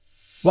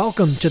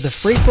Welcome to the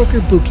Freight Broker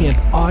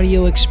Bootcamp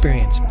audio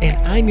experience, and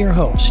I'm your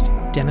host,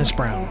 Dennis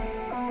Brown.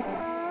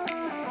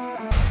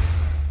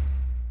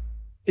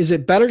 Is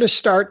it better to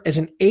start as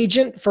an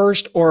agent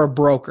first or a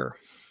broker?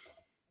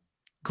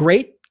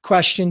 Great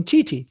question,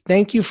 TT.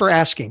 Thank you for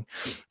asking.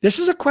 This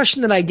is a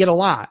question that I get a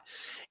lot,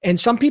 and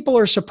some people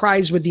are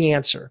surprised with the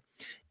answer.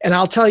 And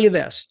I'll tell you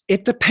this,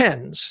 it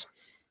depends.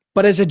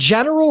 But as a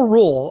general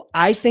rule,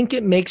 I think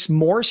it makes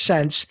more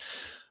sense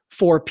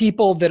for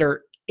people that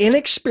are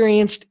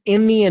inexperienced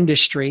in the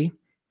industry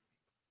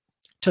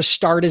to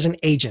start as an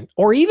agent,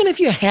 or even if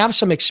you have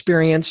some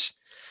experience,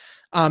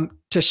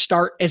 to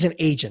start as an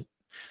agent.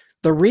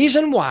 The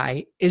reason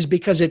why is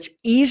because it's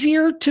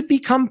easier to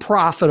become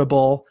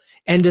profitable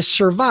and to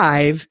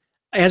survive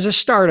as a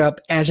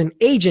startup as an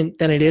agent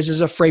than it is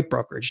as a freight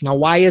brokerage. Now,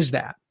 why is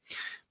that?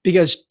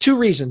 Because two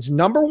reasons.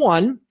 Number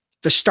one,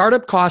 the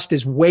startup cost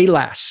is way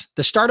less.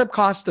 The startup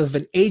cost of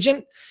an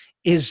agent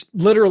is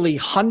literally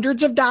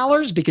hundreds of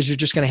dollars because you're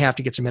just going to have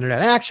to get some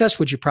internet access,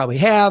 which you probably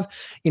have.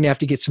 You're going to have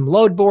to get some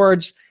load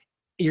boards.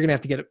 You're going to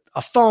have to get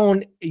a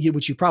phone,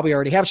 which you probably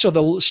already have. So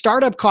the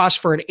startup cost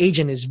for an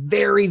agent is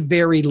very,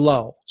 very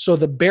low. So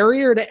the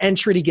barrier to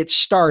entry to get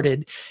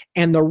started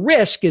and the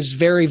risk is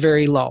very,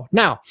 very low.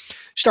 Now,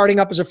 starting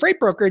up as a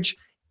freight brokerage,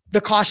 the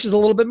cost is a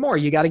little bit more.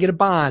 You got to get a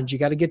bond. You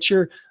got to get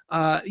your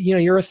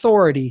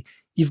authority.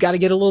 You've got to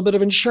get a little bit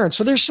of insurance.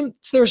 So there's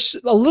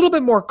a little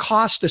bit more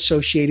cost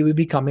associated with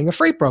becoming a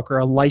freight broker,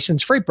 a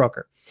licensed freight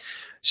broker.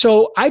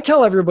 So I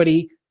tell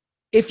everybody,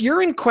 if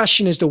you're in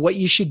question as to what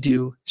you should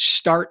do,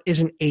 start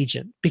as an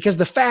agent. Because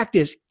the fact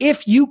is,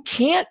 if you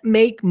can't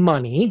make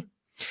money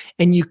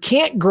and you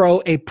can't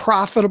grow a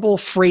profitable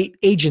freight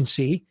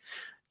agency,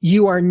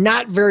 you are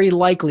not very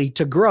likely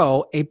to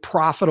grow a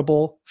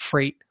profitable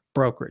freight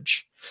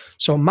brokerage.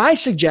 So my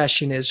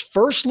suggestion is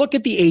first look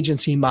at the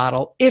agency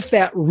model. If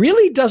that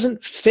really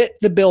doesn't fit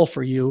the bill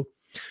for you,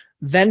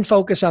 then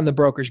focus on the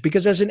brokerage.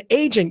 Because as an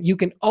agent, you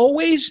can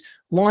always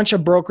launch a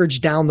brokerage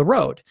down the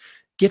road.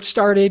 Get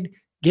started,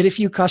 get a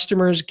few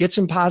customers, get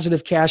some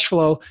positive cash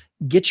flow,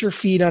 get your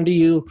feet under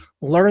you,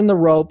 learn the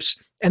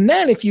ropes. And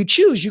then if you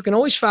choose, you can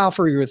always file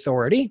for your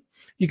authority.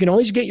 You can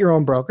always get your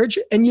own brokerage,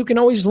 and you can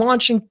always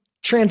launch and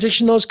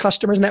transition those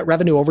customers and that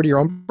revenue over to your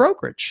own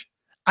brokerage.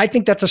 I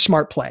think that's a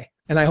smart play.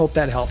 And I hope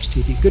that helps,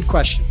 TT. Good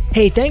question.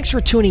 Hey, thanks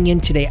for tuning in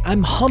today.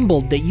 I'm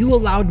humbled that you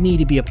allowed me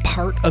to be a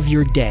part of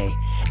your day.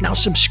 Now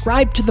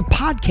subscribe to the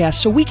podcast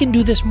so we can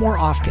do this more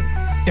often.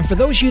 And for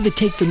those of you that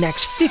take the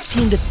next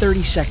 15 to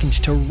 30 seconds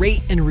to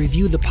rate and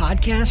review the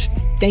podcast,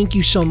 thank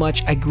you so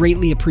much. I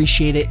greatly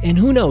appreciate it. And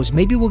who knows,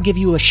 maybe we'll give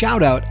you a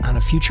shout out on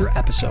a future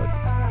episode.